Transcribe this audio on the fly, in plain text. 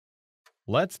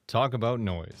Let's talk about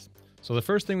noise. So, the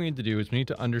first thing we need to do is we need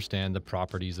to understand the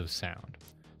properties of sound.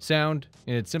 Sound,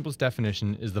 in its simplest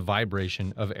definition, is the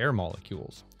vibration of air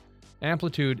molecules.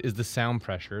 Amplitude is the sound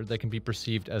pressure that can be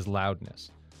perceived as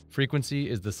loudness. Frequency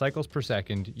is the cycles per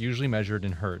second, usually measured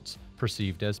in hertz,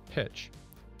 perceived as pitch.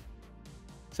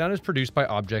 Sound is produced by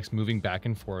objects moving back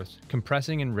and forth,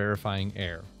 compressing and rarefying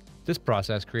air. This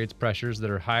process creates pressures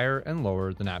that are higher and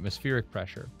lower than atmospheric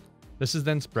pressure. This is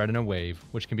then spread in a wave,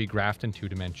 which can be graphed in two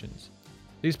dimensions.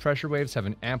 These pressure waves have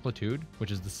an amplitude, which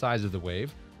is the size of the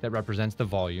wave, that represents the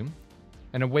volume,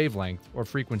 and a wavelength, or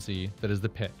frequency, that is the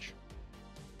pitch.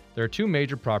 There are two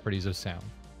major properties of sound: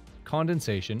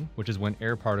 condensation, which is when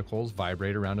air particles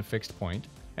vibrate around a fixed point,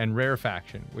 and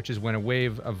rarefaction, which is when a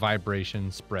wave of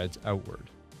vibration spreads outward.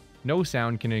 No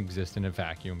sound can exist in a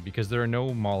vacuum because there are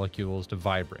no molecules to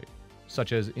vibrate,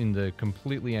 such as in the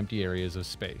completely empty areas of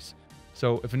space.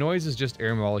 So if a noise is just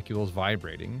air molecules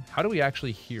vibrating, how do we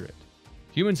actually hear it?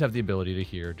 Humans have the ability to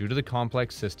hear due to the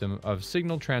complex system of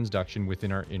signal transduction within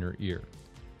our inner ear.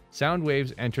 Sound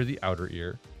waves enter the outer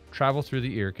ear, travel through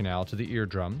the ear canal to the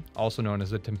eardrum, also known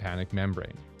as the tympanic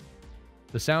membrane.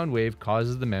 The sound wave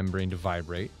causes the membrane to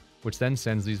vibrate, which then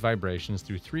sends these vibrations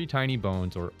through three tiny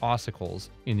bones or ossicles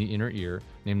in the inner ear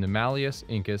named the malleus,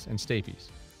 incus, and stapes.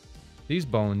 These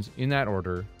bones, in that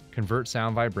order, convert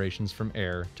sound vibrations from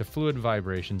air to fluid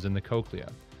vibrations in the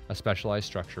cochlea, a specialized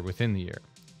structure within the ear.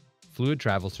 Fluid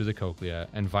travels through the cochlea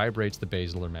and vibrates the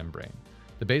basilar membrane.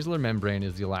 The basilar membrane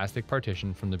is the elastic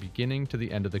partition from the beginning to the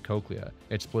end of the cochlea.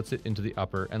 It splits it into the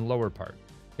upper and lower part.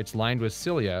 It's lined with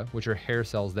cilia, which are hair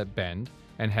cells that bend,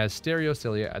 and has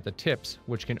stereocilia at the tips,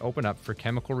 which can open up for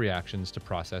chemical reactions to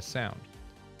process sound.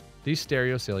 These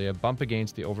stereocilia bump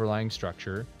against the overlying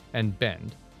structure and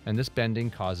bend, and this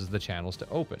bending causes the channels to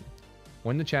open.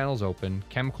 When the channels open,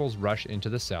 chemicals rush into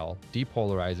the cell,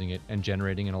 depolarizing it and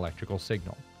generating an electrical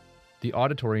signal. The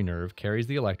auditory nerve carries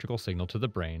the electrical signal to the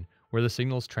brain, where the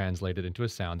signal is translated into a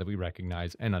sound that we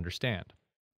recognize and understand.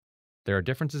 There are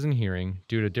differences in hearing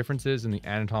due to differences in the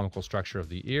anatomical structure of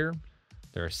the ear.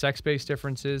 There are sex-based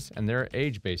differences, and there are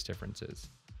age-based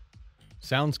differences.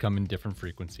 Sounds come in different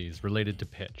frequencies related to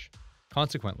pitch.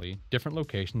 Consequently, different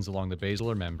locations along the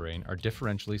basilar membrane are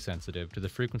differentially sensitive to the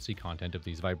frequency content of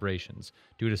these vibrations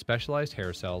due to specialized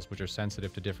hair cells which are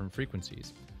sensitive to different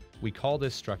frequencies. We call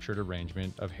this structured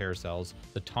arrangement of hair cells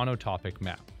the tonotopic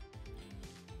map.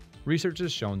 Research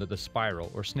has shown that the spiral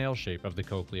or snail shape of the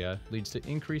cochlea leads to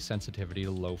increased sensitivity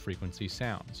to low-frequency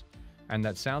sounds, and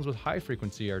that sounds with high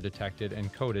frequency are detected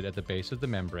and coded at the base of the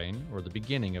membrane, or the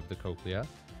beginning of the cochlea,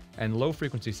 and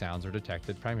low-frequency sounds are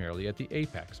detected primarily at the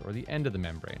apex, or the end of the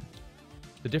membrane.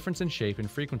 The difference in shape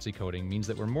and frequency coding means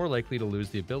that we're more likely to lose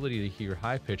the ability to hear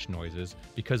high-pitched noises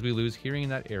because we lose hearing in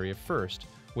that area first,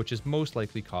 which is most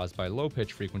likely caused by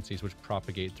low-pitch frequencies which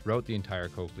propagate throughout the entire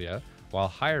cochlea, while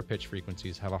higher-pitch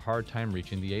frequencies have a hard time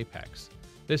reaching the apex.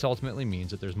 This ultimately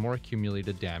means that there's more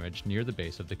accumulated damage near the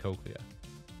base of the cochlea.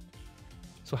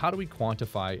 So how do we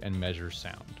quantify and measure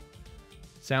sound?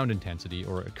 Sound intensity,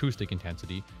 or acoustic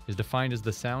intensity, is defined as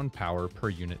the sound power per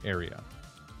unit area.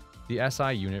 The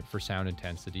SI unit for sound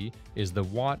intensity is the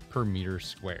watt per meter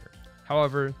squared.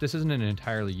 However, this isn't an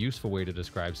entirely useful way to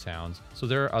describe sounds, so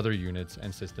there are other units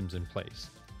and systems in place.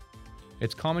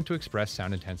 It's common to express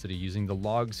sound intensity using the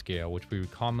log scale, which we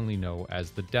would commonly know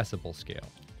as the decibel scale.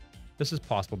 This is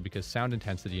possible because sound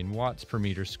intensity in watts per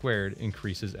meter squared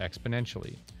increases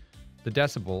exponentially. The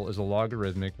decibel is a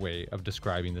logarithmic way of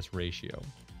describing this ratio.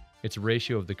 It's a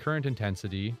ratio of the current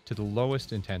intensity to the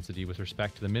lowest intensity with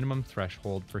respect to the minimum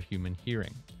threshold for human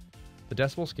hearing. The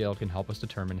decibel scale can help us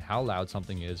determine how loud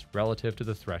something is relative to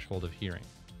the threshold of hearing.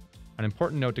 An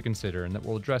important note to consider, and that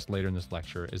we'll address later in this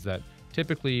lecture, is that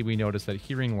typically we notice that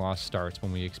hearing loss starts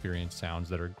when we experience sounds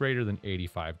that are greater than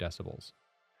 85 decibels.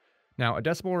 Now, a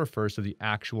decibel refers to the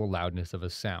actual loudness of a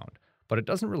sound, but it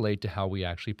doesn't relate to how we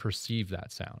actually perceive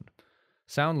that sound.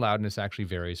 Sound loudness actually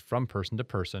varies from person to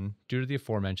person due to the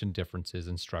aforementioned differences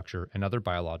in structure and other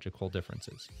biological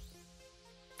differences.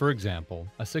 For example,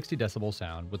 a 60 decibel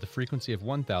sound with a frequency of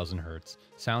 1000 Hz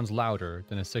sounds louder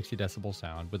than a 60 decibel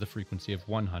sound with a frequency of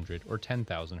 100 or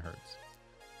 10,000 Hz.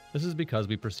 This is because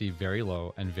we perceive very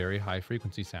low and very high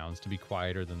frequency sounds to be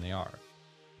quieter than they are.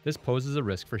 This poses a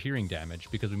risk for hearing damage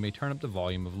because we may turn up the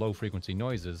volume of low frequency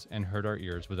noises and hurt our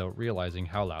ears without realizing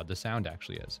how loud the sound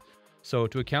actually is. So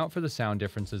to account for the sound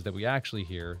differences that we actually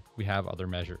hear, we have other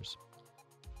measures.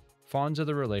 Fawns are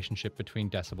the relationship between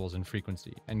decibels and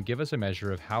frequency, and give us a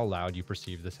measure of how loud you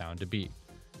perceive the sound to be.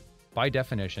 By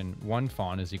definition, 1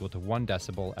 fawn is equal to 1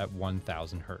 decibel at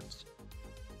 1000 Hz.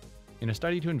 In a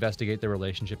study to investigate the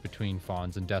relationship between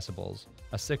fawns and decibels,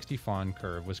 a 60 Fon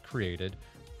curve was created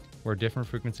where different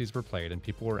frequencies were played and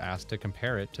people were asked to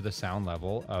compare it to the sound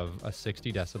level of a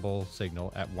 60 decibel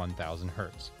signal at 1000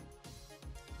 hertz.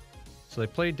 So they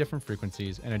played different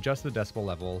frequencies and adjusted the decibel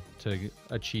level to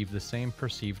achieve the same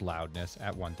perceived loudness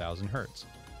at 1000 hertz.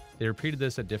 They repeated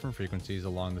this at different frequencies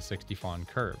along the 60 Fon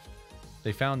curve.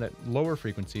 They found that lower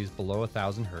frequencies below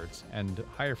 1000 hertz and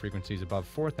higher frequencies above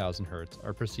 4000 hertz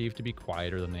are perceived to be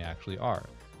quieter than they actually are.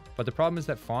 But the problem is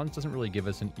that Fons doesn't really give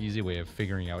us an easy way of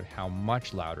figuring out how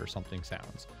much louder something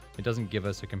sounds. It doesn't give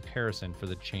us a comparison for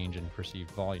the change in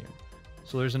perceived volume.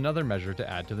 So there's another measure to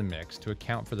add to the mix to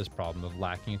account for this problem of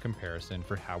lacking a comparison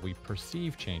for how we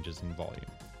perceive changes in volume.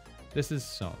 This is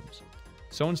sones.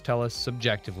 Sones tell us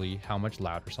subjectively how much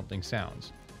louder something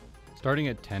sounds. Starting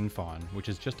at 10 Fon, which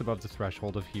is just above the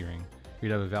threshold of hearing,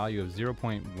 we'd have a value of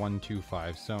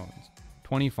 0.125 sones.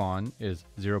 20 Fon is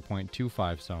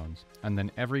 0.25 sones, and then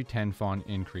every 10 Fon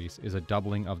increase is a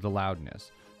doubling of the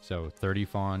loudness. So 30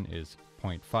 Fon is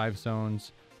 0.5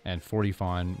 sones, and 40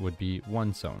 Fon would be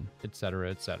 1 sone, etc.,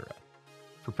 etc.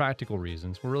 For practical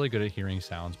reasons, we're really good at hearing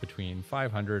sounds between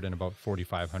 500 and about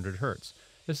 4500 hertz.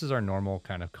 This is our normal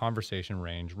kind of conversation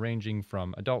range, ranging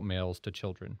from adult males to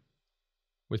children.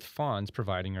 With Fons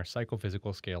providing our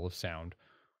psychophysical scale of sound,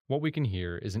 what we can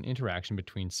hear is an interaction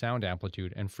between sound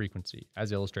amplitude and frequency,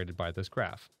 as illustrated by this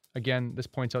graph. Again, this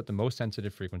points out the most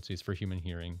sensitive frequencies for human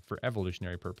hearing for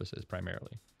evolutionary purposes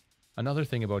primarily. Another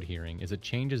thing about hearing is it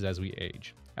changes as we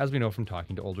age. As we know from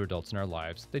talking to older adults in our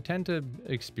lives, they tend to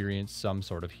experience some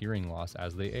sort of hearing loss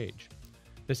as they age.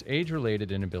 This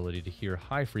age-related inability to hear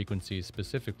high frequencies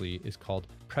specifically is called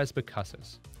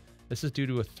presbycusis. This is due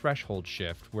to a threshold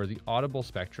shift where the audible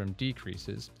spectrum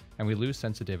decreases and we lose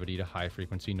sensitivity to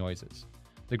high-frequency noises.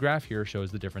 The graph here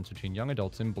shows the difference between young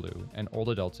adults in blue and old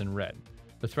adults in red.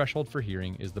 The threshold for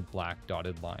hearing is the black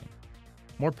dotted line.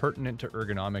 More pertinent to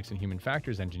ergonomics and human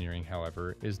factors engineering,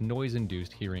 however, is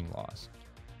noise-induced hearing loss.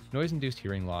 Noise-induced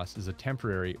hearing loss is a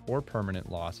temporary or permanent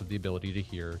loss of the ability to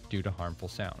hear due to harmful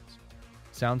sounds.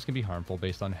 Sounds can be harmful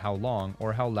based on how long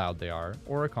or how loud they are,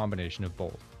 or a combination of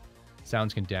both.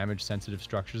 Sounds can damage sensitive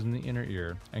structures in the inner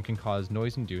ear and can cause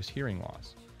noise-induced hearing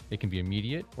loss. It can be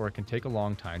immediate, or it can take a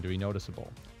long time to be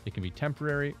noticeable. It can be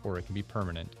temporary, or it can be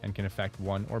permanent, and can affect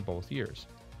one or both ears.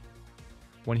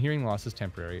 When hearing loss is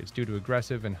temporary, it's due to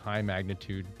aggressive and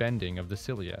high-magnitude bending of the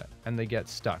cilia, and they get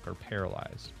stuck or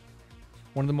paralyzed.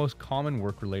 One of the most common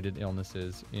work-related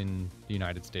illnesses in the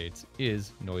United States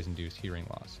is noise-induced hearing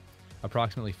loss.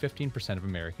 Approximately 15% of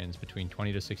Americans between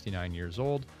 20 to 69 years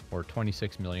old, or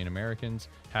 26 million Americans,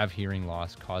 have hearing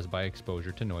loss caused by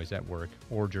exposure to noise at work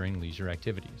or during leisure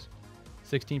activities.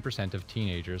 16% of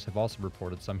teenagers have also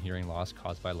reported some hearing loss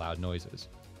caused by loud noises.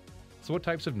 So what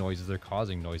types of noises are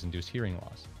causing noise-induced hearing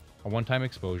loss? A one-time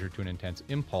exposure to an intense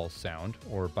impulse sound,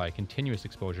 or by continuous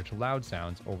exposure to loud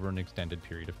sounds over an extended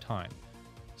period of time.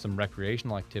 Some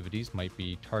recreational activities might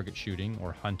be target shooting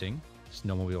or hunting,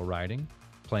 snowmobile riding,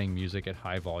 playing music at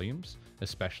high volumes,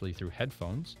 especially through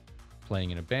headphones,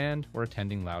 playing in a band, or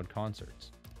attending loud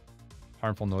concerts.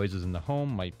 Harmful noises in the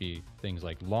home might be things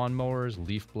like lawnmowers,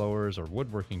 leaf blowers, or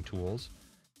woodworking tools.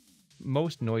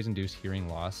 Most noise-induced hearing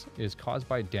loss is caused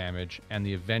by damage and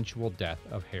the eventual death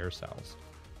of hair cells.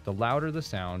 The louder the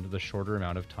sound, the shorter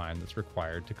amount of time that's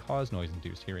required to cause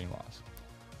noise-induced hearing loss.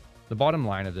 The bottom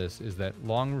line of this is that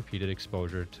long repeated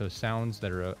exposure to sounds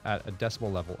that are at a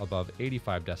decibel level above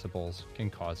 85 decibels can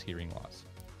cause hearing loss.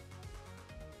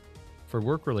 For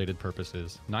work-related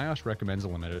purposes, NIOSH recommends a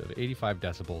limit of 85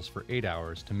 decibels for 8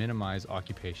 hours to minimize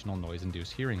occupational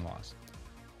noise-induced hearing loss.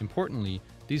 Importantly,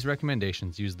 these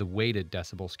recommendations use the weighted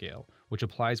decibel scale, which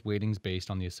applies weightings based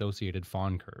on the associated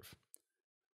Fon curve.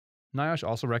 NIOSH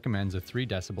also recommends a 3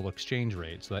 decibel exchange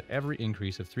rate so that every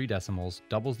increase of 3 decimals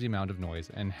doubles the amount of noise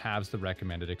and halves the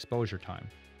recommended exposure time.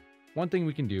 One thing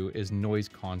we can do is noise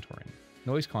contouring.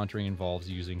 Noise contouring involves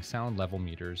using sound level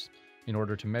meters in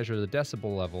order to measure the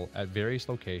decibel level at various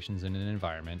locations in an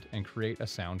environment and create a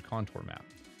sound contour map.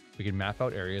 We can map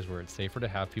out areas where it's safer to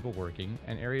have people working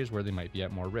and areas where they might be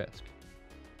at more risk.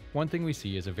 One thing we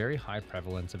see is a very high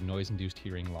prevalence of noise-induced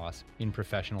hearing loss in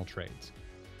professional trades.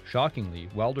 Shockingly,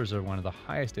 welders are one of the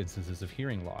highest instances of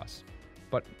hearing loss,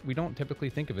 but we don't typically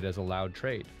think of it as a loud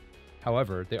trade.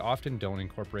 However, they often don't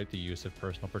incorporate the use of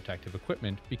personal protective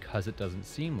equipment because it doesn't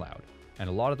seem loud, and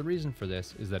a lot of the reason for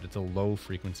this is that it's a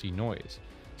low-frequency noise.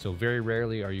 So very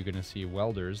rarely are you going to see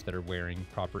welders that are wearing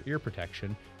proper ear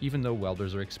protection, even though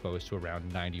welders are exposed to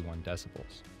around 91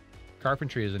 decibels.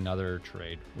 Carpentry is another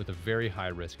trade with a very high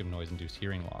risk of noise-induced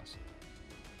hearing loss.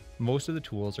 Most of the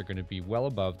tools are going to be well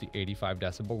above the 85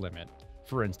 decibel limit,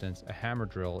 For instance, a hammer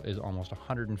drill is almost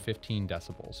 115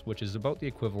 decibels, which is about the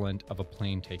equivalent of a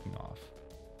plane taking off.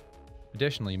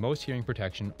 Additionally, most hearing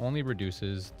protection only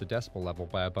reduces the decibel level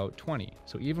by about 20,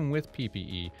 so even with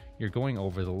PPE, you're going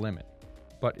over the limit.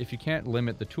 But if you can't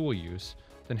limit the tool use,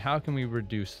 then how can we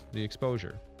reduce the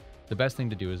exposure? The best thing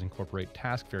to do is incorporate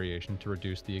task variation to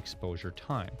reduce the exposure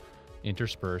time.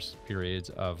 Intersperse periods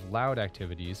of loud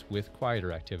activities with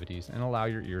quieter activities and allow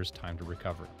your ears time to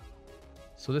recover.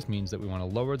 So this means that we want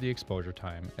to lower the exposure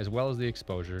time as well as the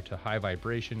exposure to high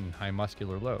vibration and high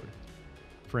muscular load.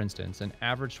 For instance, an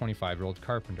average 25-year-old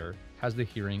carpenter has the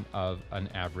hearing of an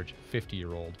average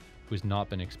 50-year-old who has not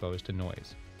been exposed to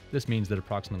noise. This means that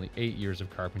approximately 8 years of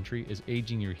carpentry is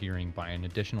aging your hearing by an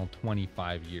additional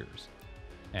 25 years.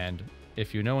 And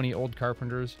if you know any old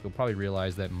carpenters, you'll probably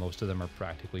realize that most of them are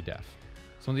practically deaf.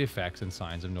 Some of the effects and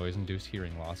signs of noise-induced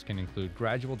hearing loss can include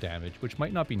gradual damage, which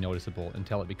might not be noticeable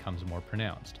until it becomes more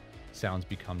pronounced. Sounds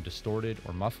become distorted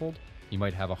or muffled, you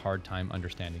might have a hard time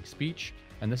understanding speech,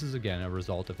 and this is again a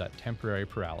result of that temporary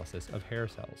paralysis of hair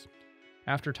cells.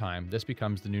 After time, this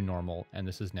becomes the new normal, and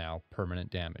this is now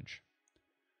permanent damage.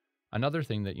 Another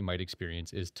thing that you might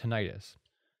experience is tinnitus.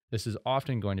 This is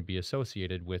often going to be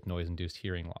associated with noise-induced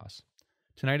hearing loss.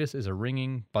 Tinnitus is a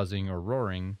ringing, buzzing, or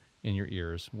roaring in your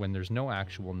ears when there's no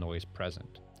actual noise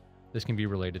present. This can be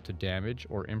related to damage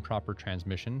or improper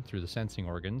transmission through the sensing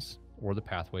organs or the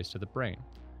pathways to the brain.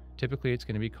 Typically, it's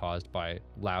going to be caused by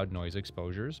loud noise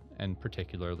exposures, and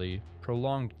particularly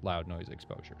prolonged loud noise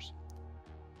exposures.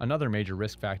 Another major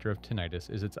risk factor of tinnitus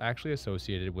is it's actually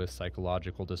associated with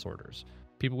psychological disorders.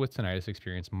 People with tinnitus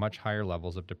experience much higher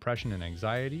levels of depression and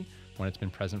anxiety when it's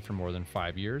been present for more than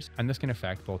 5 years, and this can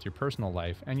affect both your personal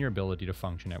life and your ability to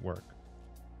function at work.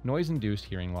 Noise-induced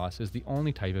hearing loss is the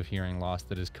only type of hearing loss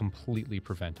that is completely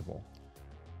preventable.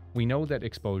 We know that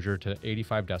exposure to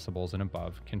 85 decibels and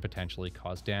above can potentially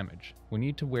cause damage. We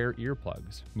need to wear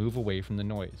earplugs, move away from the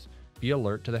noise, be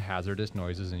alert to the hazardous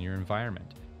noises in your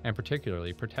environment, and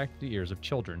particularly protect the ears of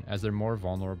children as they're more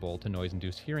vulnerable to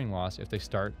noise-induced hearing loss if they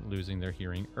start losing their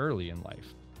hearing early in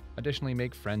life. Additionally,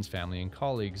 make friends, family, and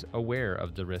colleagues aware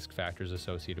of the risk factors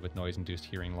associated with noise-induced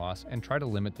hearing loss and try to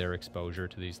limit their exposure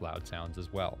to these loud sounds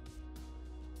as well.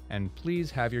 And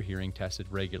please have your hearing tested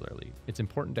regularly. It's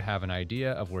important to have an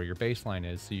idea of where your baseline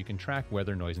is so you can track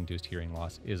whether noise-induced hearing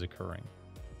loss is occurring.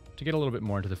 To get a little bit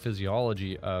more into the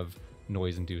physiology of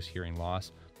noise-induced hearing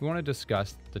loss, we want to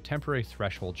discuss the temporary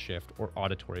threshold shift or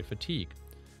auditory fatigue.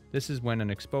 This is when an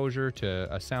exposure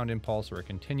to a sound impulse or a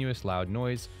continuous loud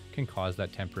noise can cause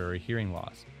that temporary hearing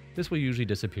loss. This will usually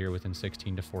disappear within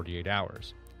 16 to 48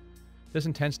 hours. This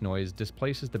intense noise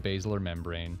displaces the basilar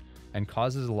membrane and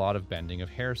causes a lot of bending of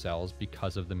hair cells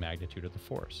because of the magnitude of the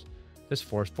force. This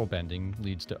forceful bending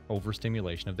leads to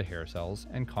overstimulation of the hair cells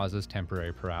and causes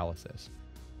temporary paralysis.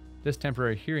 This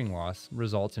temporary hearing loss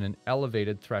results in an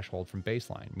elevated threshold from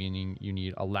baseline, meaning you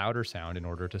need a louder sound in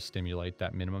order to stimulate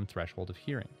that minimum threshold of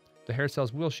hearing. The hair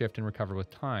cells will shift and recover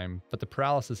with time, but the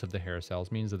paralysis of the hair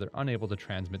cells means that they're unable to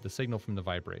transmit the signal from the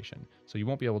vibration, so you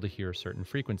won't be able to hear certain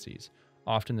frequencies.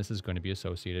 Often this is going to be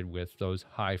associated with those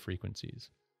high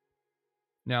frequencies.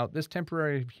 Now, this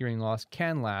temporary hearing loss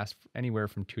can last anywhere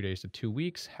from 2 days to 2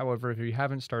 weeks. However, if you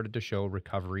haven't started to show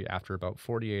recovery after about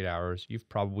 48 hours, you've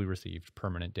probably received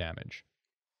permanent damage.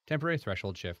 Temporary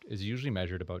threshold shift is usually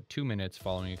measured about 2 minutes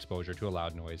following exposure to a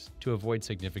loud noise to avoid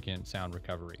significant sound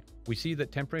recovery. We see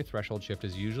that temporary threshold shift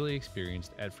is usually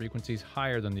experienced at frequencies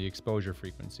higher than the exposure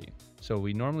frequency. So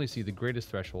we normally see the greatest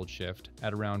threshold shift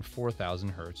at around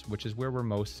 4,000 Hz, which is where we're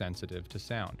most sensitive to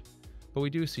sound. But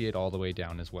we do see it all the way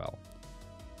down as well.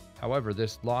 However,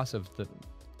 this loss in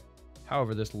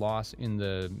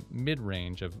the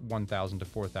mid-range of 1,000 to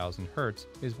 4,000 Hz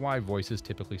is why voices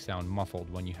typically sound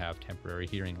muffled when you have temporary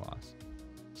hearing loss.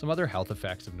 Some other health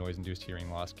effects of noise-induced hearing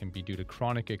loss can be due to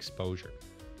chronic exposure.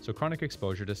 So chronic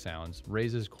exposure to sounds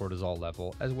raises cortisol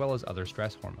level as well as other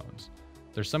stress hormones.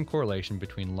 There's some correlation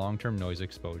between long-term noise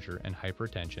exposure and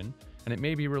hypertension, and it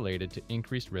may be related to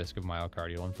increased risk of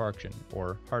myocardial infarction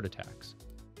or heart attacks.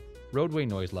 Roadway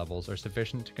noise levels are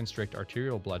sufficient to constrict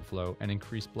arterial blood flow and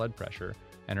increase blood pressure,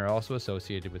 and are also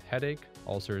associated with headache,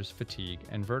 ulcers, fatigue,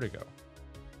 and vertigo.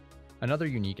 Another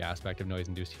unique aspect of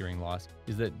noise-induced hearing loss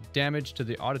is that damage to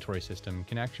the auditory system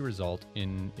can actually result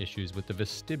in issues with the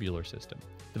vestibular system.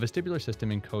 The vestibular system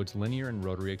encodes linear and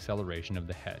rotary acceleration of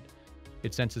the head.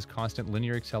 It senses constant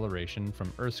linear acceleration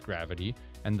from Earth's gravity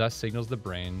and thus signals the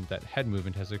brain that head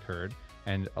movement has occurred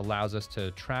and allows us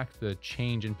to track the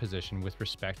change in position with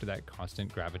respect to that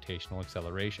constant gravitational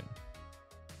acceleration.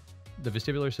 The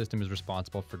vestibular system is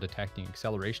responsible for detecting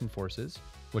acceleration forces,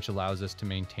 which allows us to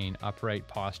maintain upright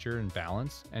posture and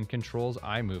balance, and controls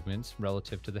eye movements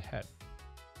relative to the head.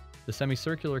 The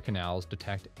semicircular canals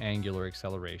detect angular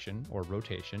acceleration, or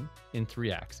rotation, in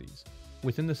 3 axes.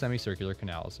 Within the semicircular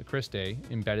canals, a cristae,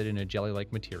 embedded in a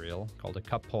jelly-like material called a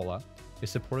cupola,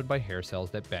 is supported by hair cells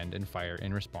that bend and fire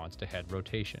in response to head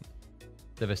rotation.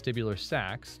 The vestibular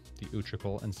sacs, the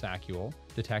utricle and saccule,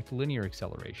 detect linear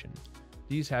acceleration.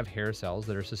 These have hair cells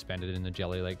that are suspended in the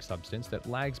jelly-like substance that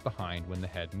lags behind when the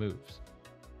head moves.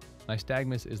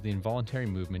 Nystagmus is the involuntary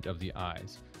movement of the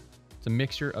eyes. It's a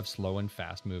mixture of slow and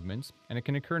fast movements, and it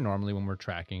can occur normally when we're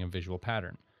tracking a visual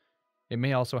pattern. It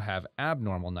may also have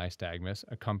abnormal nystagmus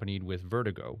accompanied with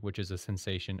vertigo, which is a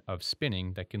sensation of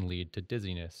spinning that can lead to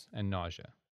dizziness and nausea.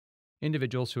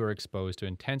 Individuals who are exposed to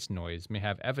intense noise may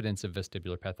have evidence of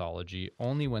vestibular pathology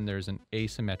only when there's an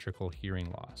asymmetrical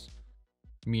hearing loss,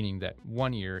 meaning that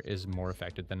one ear is more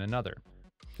affected than another.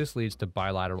 This leads to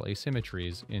bilateral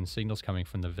asymmetries in signals coming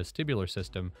from the vestibular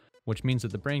system, which means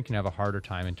that the brain can have a harder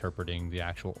time interpreting the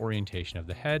actual orientation of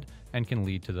the head and can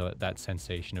lead to that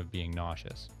sensation of being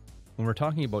nauseous. When we're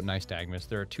talking about nystagmus,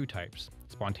 there are 2 types.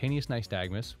 Spontaneous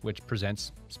nystagmus, which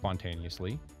presents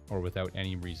spontaneously or without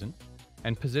any reason,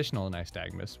 and positional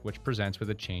nystagmus, which presents with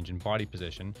a change in body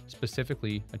position,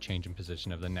 specifically a change in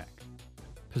position of the neck.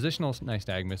 Positional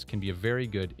nystagmus can be a very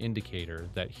good indicator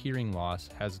that hearing loss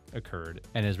has occurred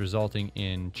and is resulting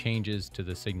in changes to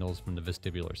the signals from the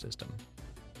vestibular system.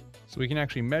 So we can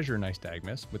actually measure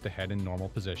nystagmus with the head in normal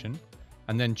position,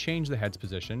 and then change the head's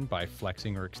position by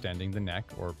flexing or extending the neck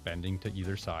or bending to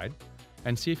either side,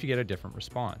 and see if you get a different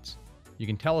response. You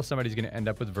can tell if somebody's going to end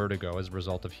up with vertigo as a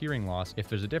result of hearing loss if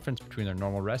there's a difference between their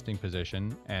normal resting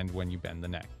position and when you bend the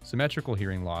neck. Symmetrical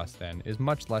hearing loss, then, is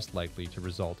much less likely to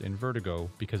result in vertigo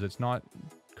because it's not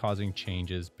causing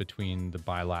changes between the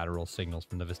bilateral signals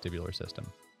from the vestibular system.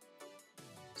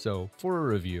 So, for a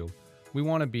review, we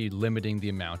want to be limiting the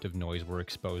amount of noise we're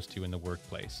exposed to in the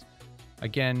workplace.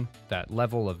 Again, that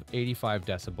level of 85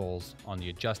 decibels on the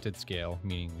adjusted scale,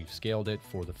 meaning we've scaled it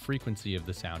for the frequency of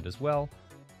the sound as well,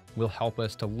 will help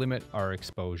us to limit our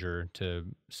exposure to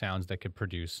sounds that could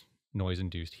produce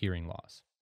noise-induced hearing loss.